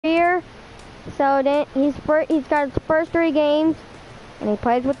So then he's got his first 3 games, and he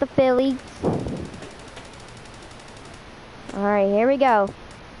plays with the Phillies. All right, here we go.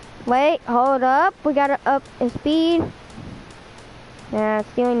 Wait, hold up. We gotta up his speed. Yeah,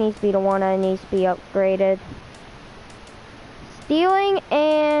 stealing needs to be the one that needs to be upgraded. Stealing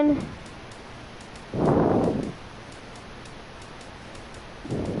and...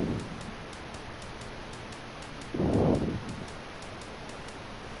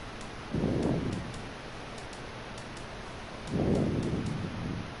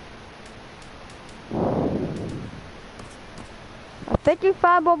 a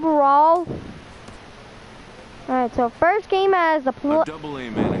 55 overall. Alright, so first game as a AA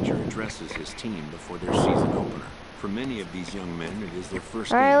manager addresses his team before their season opener. For many of these young men, it is their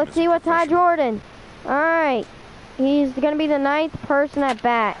first game. Alright, let's see what Ty Jordan. Alright, he's going to be the 9th person at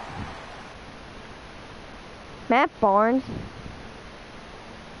bat. Matt Barnes.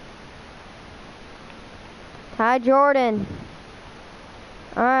 Ty Jordan.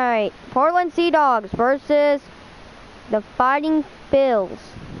 Alright, Portland Sea Dogs versus the Fighting Phils.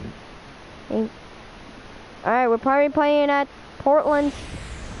 Alright, we're probably playing at Portland's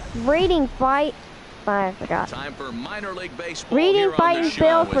Reading Fight. I forgot. Time for minor league baseball. Reading Fighting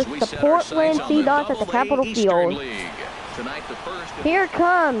Phils versus the Portland Sea Dogs at the Capitol Field. Here it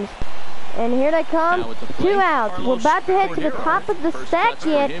comes. And here they come. 2 outs. We're about to head to the top of the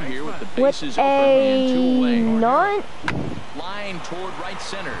second with a none. Line toward right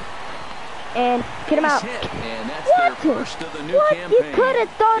center. And get him out. And that's What? their first of the new What? campaign. You could have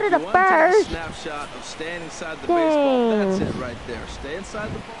thrown it a first. Snapshot of staying inside the baseball. That's it right there. Stay inside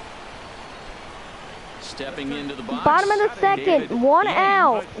the ball. Stepping into the box. Bottom of the second, David 1 Yang.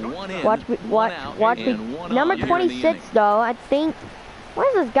 out. One in, Watch one out, me. and one Number out here in the 26 inning. though, I think. What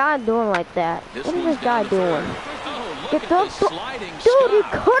is this guy doing like that? This What is one's this guy down to doing? third. Oh, Get look at the- this sliding Dude, he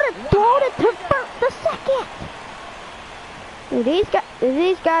stop. could have thrown it to the second. Dude,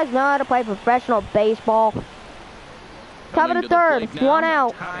 these guys know how to play professional baseball. Top Coming of to the third, plate now, 1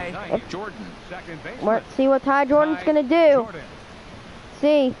 out. Ty Jordan. Let's see what Ty Jordan's gonna do.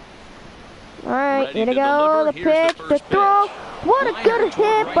 See. Alright, Ready here to to go. The deliver. Here's pitch, the the first throw. pitch. What a Liner good toward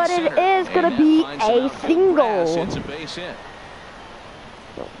hit, right but it center. is gonna And be that finds a him out. single. Grass, it's a base hit.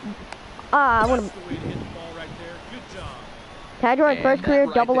 I want to. Ty Jordan's And first that career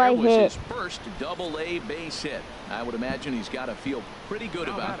right double there A was hit. his first double-A base hit. I would imagine he's got to feel pretty good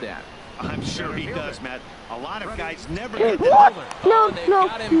about that. I'm sure he does, Matt. A lot of guys never get the What? double. No, they've no,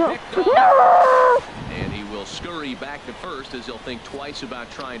 got him no, picked off. no! And he will scurry back to first as he'll think twice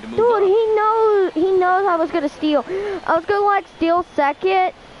about trying to move Dude, up. he knows I was gonna steal. I was gonna like steal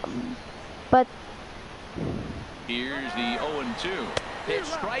second, but Here's the 0-2. Pitch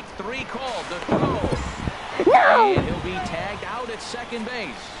strike 3 called. The throw. no, And he'll be tagged out at second base.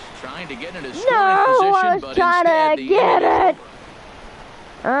 Trying to get into scoring no! position, I was but trying instead to the get inning is it.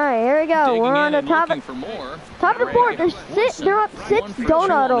 All right, here we go. digging We're on in the and top looking of for more. top of the fourth. They're up 6 One for donut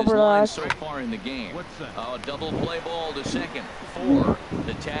 2 on his over line us. so far in the game. Double play ball to second. 4.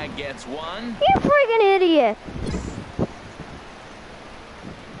 The tag gets 1. You freaking idiot!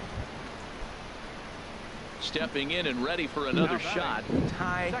 Stepping in and ready for another shot,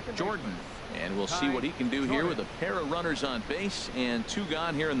 Ty Jordan. And we'll see what he can do here with a pair of runners on base and 2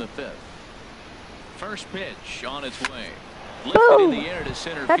 gone here in the 5th. First pitch on its way. Lifted in the air to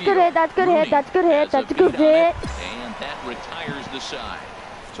center That's field. good hit. That's good hit. Rooney That's good hit. has That's a beat good on it, hit. and that retires the side.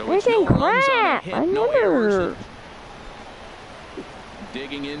 So it's Freaking no runs on a crap! hit, I no errors. never.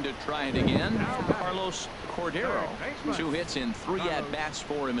 Digging in to try it again for Carlos Cordero. 2 hits and 3 at-bats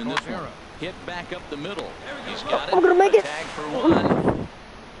for him in this one. Hit back up the middle. He's got it. I'm gonna make it. Tag for 1.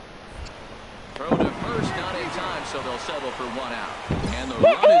 Throw to first, not in time, so they'll settle for 1 out. And the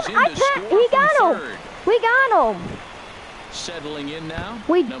run is in to score He from got him. third. We got him. Settling in now.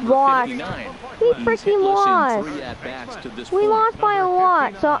 We number lost. 59. We He's freaking hitless lost. in 3 at-bats to this We point. lost by a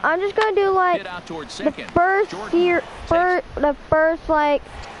lot, so I'm just gonna do like Hit out towards the second. first Jordan year, takes the first like,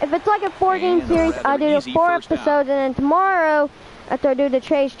 if it's like a 4-game And a series, I rather do the easy 4 first out. episodes, and then tomorrow, after I do the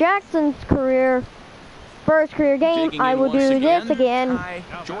Chase Jackson's first career game, Digging I in will once do this again, Ty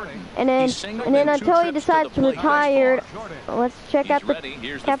Jordan. and then He's singled in 2 until he trips decides the to plate thus retire. far. Let's check He's out the ready.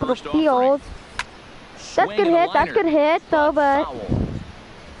 Here's the Capitol first offering. Field. That's Swing good and a hit. That's liner, good hit, though, but foul.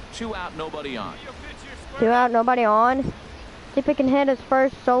 2 out, nobody on. 2 out, nobody on. See if he can hit his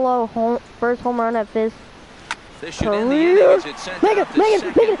first first home run of his This should end the inning as it's sent Make out it, to make it,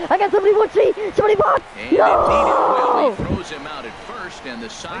 second. make it. I got somebody wants me. Somebody bought. And indeed it No! will. He throws him out at first, and the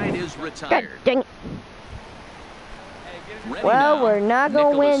side is God retired. dang it. Ready Well, now. we're not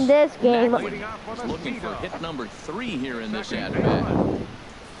going to win Nicholas this game. Macklin is looking for hit number 3 here in this at-bat.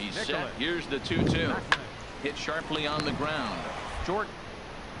 He's set. Here's the 2-2. Hit sharply on the ground. Jordan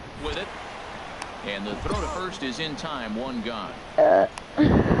with it. And the throw to first is in time. One gone.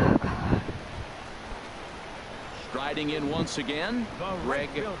 Striding in once again, Greg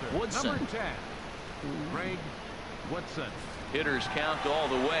Woodson. Greg Woodson. Hitters count all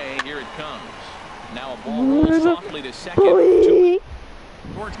the way. Here it comes. Now a ball rolls softly to second.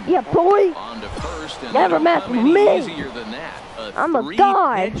 Yeah, boy. On to first. And Never mess with me. Easier than that. I'm a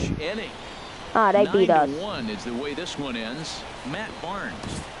god. Inning. Ah, they beat us. 9-1 is the way this one ends. Matt Barnes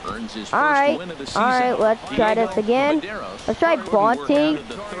earns his All first right. win of the season. All right, let's try this again. Let's try bunting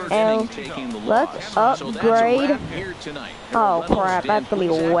and let's upgrade. Oh crap, that's gonna be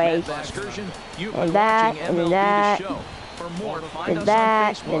a waste. And that, and that, and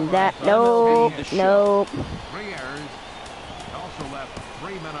that, and that. Nope, nope.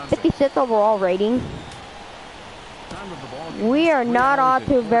 56 overall rating. We are not off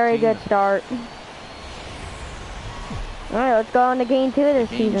to a very good start. All right, let's go on to game 2 of this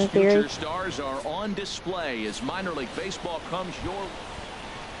season series. Stars are on display as minor league baseball comes your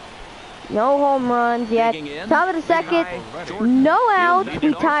No home runs yet. Top of the second, no outs.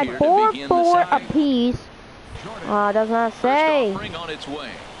 We tied 4-4 apiece. Does not say.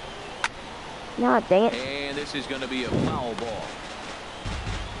 God dang it. And this is going to be a foul ball.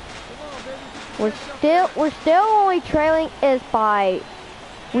 We're still only trailing is by.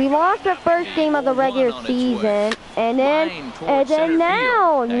 We lost our first game of the regular season, and then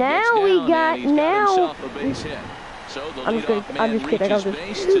now we got now. I'm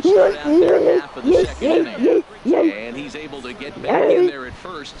just kidding. And he's able to get back in there at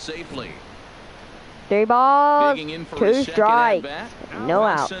first safely. 3 balls, 2 strikes, no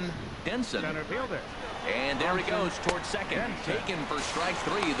outs. Denson. And there he goes towards second. Taken for strike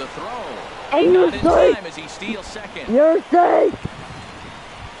 3. The throw. And you're safe. As he steals second. You're safe.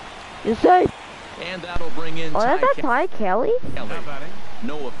 You're safe. And that'll bring in that's not Ty Kelly.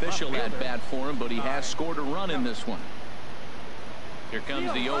 No official at bat for him, but he has scored a run in this one. Here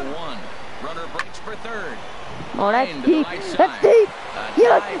comes the 0-1. Runner breaks for third. Oh, that's deep. That's deep.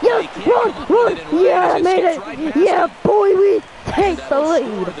 Yes, run. Yeah, I made it. Yeah, boy, we take the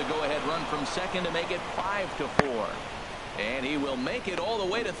lead. The go-ahead run from second to make it 5-4. And he will make it all the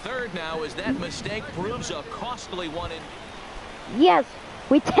way to third now as that mistake proves a costly one. Yes,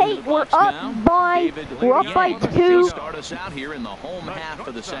 we're up by 2. Start us out here in the home half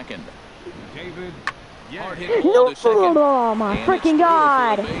of the second. David. No, oh my freaking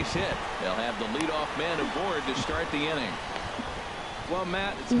God. Base hit. They'll have the leadoff man aboard to start the inning. Well,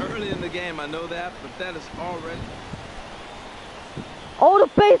 Matt, it's early in the game. I know that, but that is already. Oh, the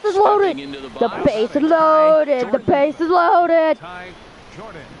base is loaded. The base is loaded. The base is loaded.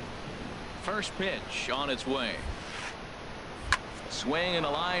 First pitch on its way. Swing and a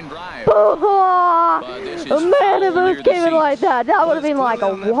line drive. Man, if it came in like that, that would have been like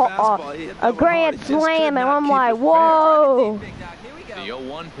a grand slam, and I'm like, whoa. The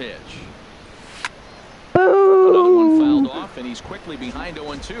 0-1 pitch. Boom. Another one fouled off, and he's quickly behind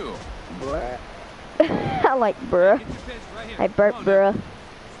 0-2. I like bruh. I burp bruh.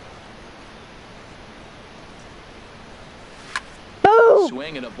 Boom!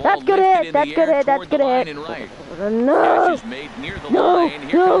 Swing and a ball that's good hit. That's good hit. That's good hit. Right. No. Made near the line. Here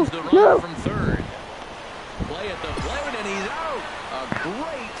comes the runner from third. Play at the plate, and he's out. A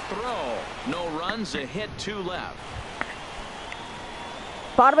great throw. No runs, a hit, 2 left.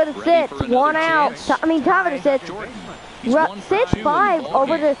 Bottom of the 6, 1 out. Top of the 6. We're up 6-5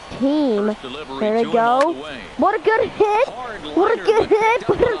 over this team. There we go. What a good hit. What a good hit.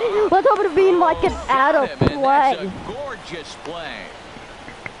 Let's hope it being like an out of play. Gorgeous play.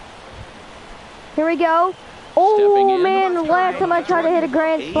 Here we go. Oh man, the last time I tried to hit a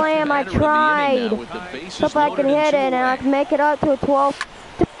grand slam, I tried. Hope I can hit it and I can make it up to a 12-5.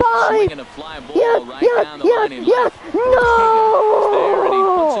 Yes. No.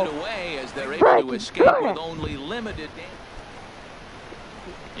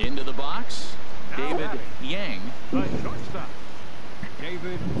 Into the box, David Yang.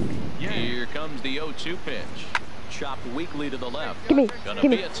 Here comes the 0-2 pitch. Chopped weakly to the left. Gonna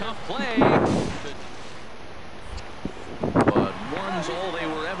be a tough play. But one's all they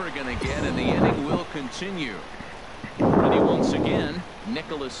were ever gonna get, and the inning will continue. Ready once again,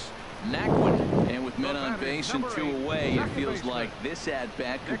 Nicholas Naquin. And with men on base and 2 away, it feels like this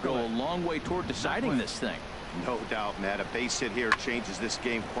at-bat could go a long way toward deciding this thing. No doubt, Matt. A base hit here changes this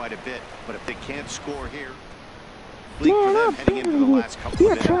game quite a bit. But if they can't score here, bleak for them heading into the last couple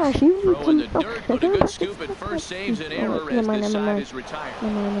of minutes. Throw in the dirt, but a good scoop at first saves an error as this side is retired.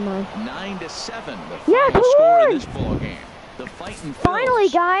 9-7, the final score in this ball game. The fighting Finally,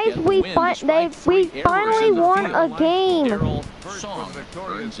 guys, we finally won a game. Daryl Song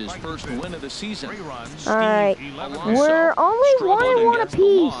earns his first win of the season. All right, we're only 1-1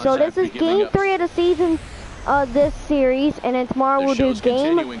 apiece, so this is game 3 of the season. This series, and then tomorrow we'll do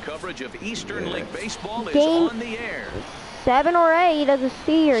game coverage of Eastern League Baseball is game on the air. 7 or 8 of the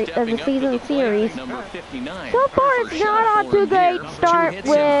series of the season series. So far, it's not off to a great start.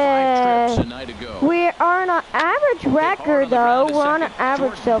 We are on an average record, though. We're on an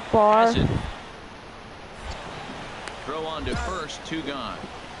average so far. Throw on to first, 2 gone.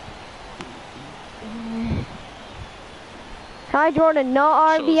 Ty Jordan, no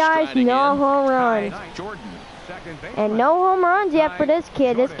RBIs, no home runs. And no home runs yet for this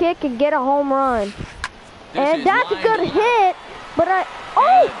kid. This kid can get a home run. And that's a good hit, but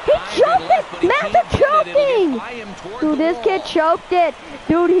oh, he choked it! Massive choking! Dude, this kid choked it.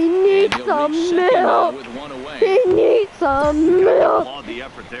 Dude, he needs some milk. He needs some milk. All the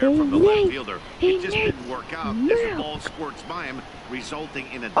effort there from the left fielder. It just didn't work out as the ball squirts by him,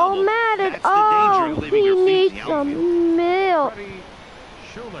 resulting in a double. Oh, Madden, oh, he needs some milk.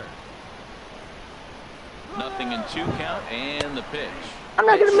 Nothing in 2 count, and the pitch. I'm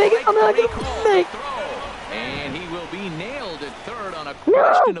not gonna make it. I'm not gonna make it. And he will be nailed at third on a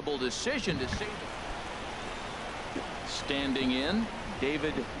questionable decision to save it. Standing in,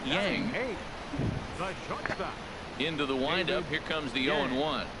 David Yang. Into the windup. Here comes the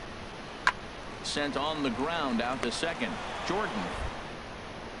 0-1. Sent on the ground out to second. Jordan.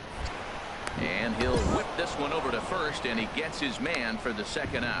 And he'll whip this one over to first, and he gets his man for the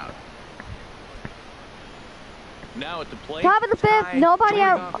second out. Now at the plate, top of the 5th, nobody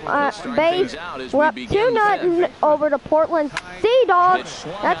at base. We're up 2-0 over the Portland Sea Dogs.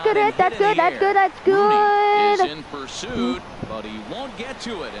 That's good hit. That's good. That's good. That's good. Is in pursuit, but he won't get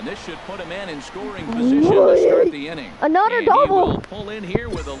to it, and this should put a man in scoring position to start the inning. Another double. He will pull in here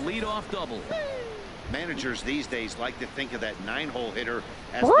with a leadoff double. Managers these days like to think of that 9-hole hitter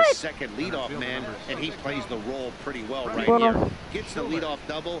as the second leadoff man, and he plays the role pretty well right here. Gets the leadoff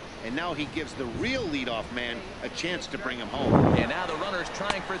double, and now he gives the real leadoff man a chance to bring him home. And now the runner's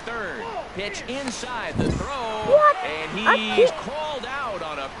trying for third. Pitch inside the throw. What? And he's crawled out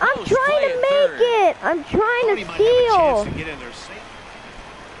on a close I'm trying to make it. I'm trying to steal.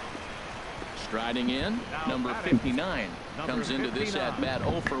 Striding in, number 59 comes into this at bat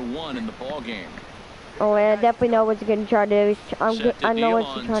 0 for 1 in the ball game. Oh, I definitely know what you're going to try to do. I know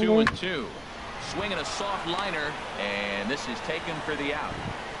what you're trying to do. 2-2. Swinging a soft liner, and this is taken for the out.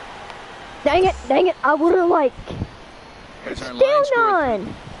 Dang it, I would have liked. Still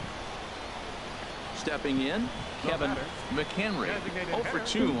none. Stepping in, Kevin McHenry. 0 for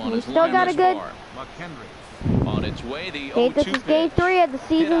 2 on his still line got a good. On its way, the 0-2 Hey, this is game 3 of the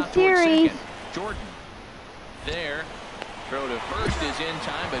season series. Jordan. There. Throw to first is in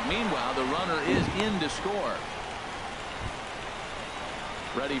time, but meanwhile the runner is in to score.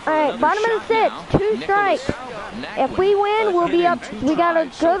 Ready for all right, bottom of the 6th, 2 strikes. If we win, we'll be up. We got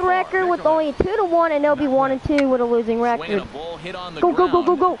a good record with only 2-1, and they'll be 1-2 with a losing record. Go, go, go,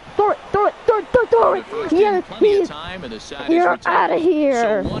 go, go! Throw it, throw it, throw it, throw it! Yes, you're out of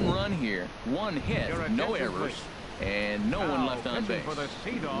here. So 1 run here, 1 hit, no errors, and no one left on base.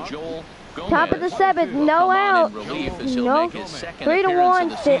 Joel Gomez, top of the 7th, no out. No.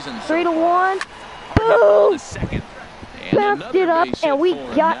 3-1, 3-1. Boom! Bounced it up, and we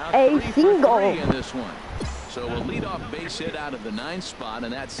got a single. In this one. So a leadoff base hit out of the 9th spot,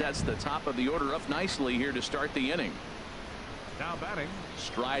 and that sets the top of the order up nicely here to start the inning. Now batting.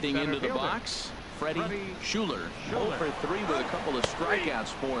 Striding into the box, Freddie Schuler. 0 for 3 with a couple of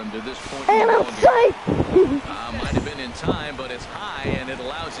strikeouts for him to this point. And I'm safe. Might have been in time, but it's high, and it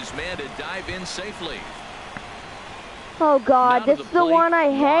allows his man to dive in safely. Oh God, this is the one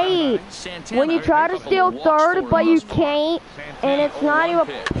I hate. When you try to steal third, but you can't, and it's not even.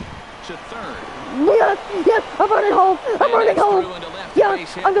 To third. Yes, yes, I'm running home. I'm running home.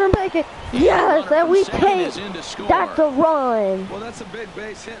 Yes, I'm gonna make it. Yes, and we take. That's a run. Well, that's a big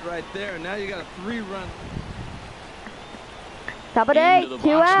base hit right there. Now you got a 3-run. Top of the 8th,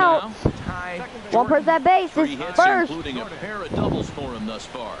 2 outs. One person at base is first. Including a pair of doubles for him thus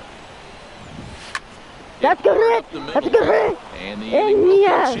far. That's a good hit. That's a good hit. And the inning will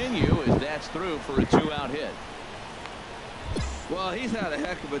continue as that's through for a 2-out hit. Well, he's had a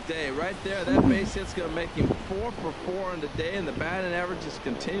heck of a day right there. That base hit's going to make him 4 for 4 on the day, and the batting average just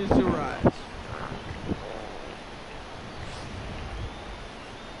continues to rise.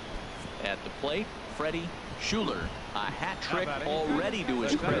 At the plate, Freddie Schuler. A hat trick already to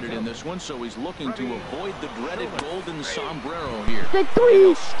his credit in this one, so he's looking to avoid the dreaded golden sombrero here. The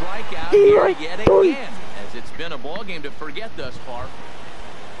 3. Strike out here yet again. As it's been a ball game to forget thus far.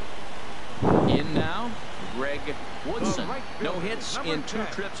 In now, Greg Woodson. No hits in 2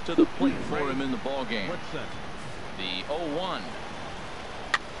 trips to the plate for him in the ball game. The 0-1.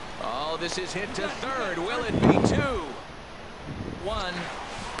 Oh, this is hit to third. Will it be 2-1?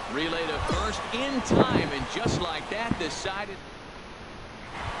 Relay to first in time, and just like that, decided.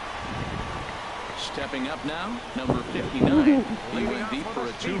 Stepping up now, number 59. He went deep for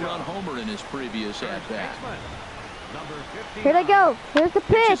a 2-run homer in his previous at-bat. Here they go. Here's the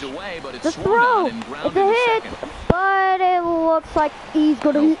pitch. Away, but it's the throw. It's a hit, but it looks like he's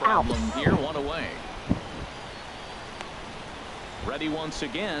going to be out. Here, 1 away. Ready once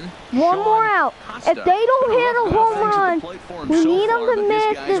again. One more out. If they don't hit a home run, we need them to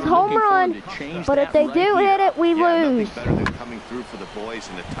miss this home run. But if they do hit it, we lose. Better than coming through for the boys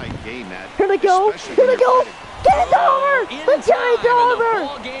in a tight game, Matt. Here they go. Here they go. It's over. The Giants are over.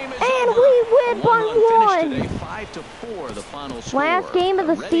 And we win by 1. Last game of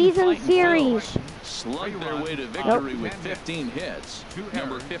the season series. Slugged their way to victory with 15 hits.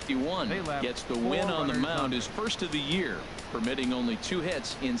 Number 51 gets the win on the mound, his first of the year, permitting only 2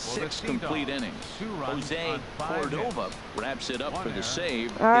 hits in 6 complete innings. Jose Cordova wraps it up for the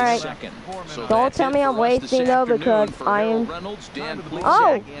save. All right. Second. So don't tell me I'm wasting though, because I am.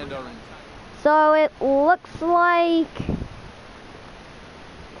 Oh. So it looks like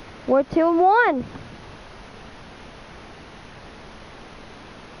we're 2-1.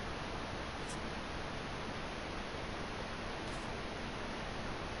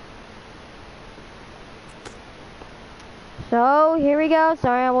 So here we go.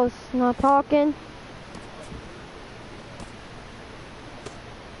 Sorry, I was not talking.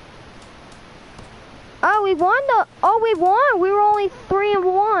 Oh, we won we won. We were only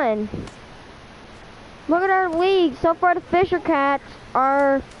 3-1. Look at our league. So far, the Fisher Cats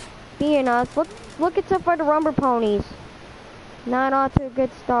are beating us. Look at so far the Rumber Ponies. Not off to a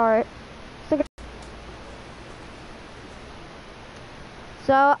good start.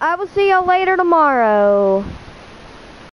 So I will see y'all later tomorrow.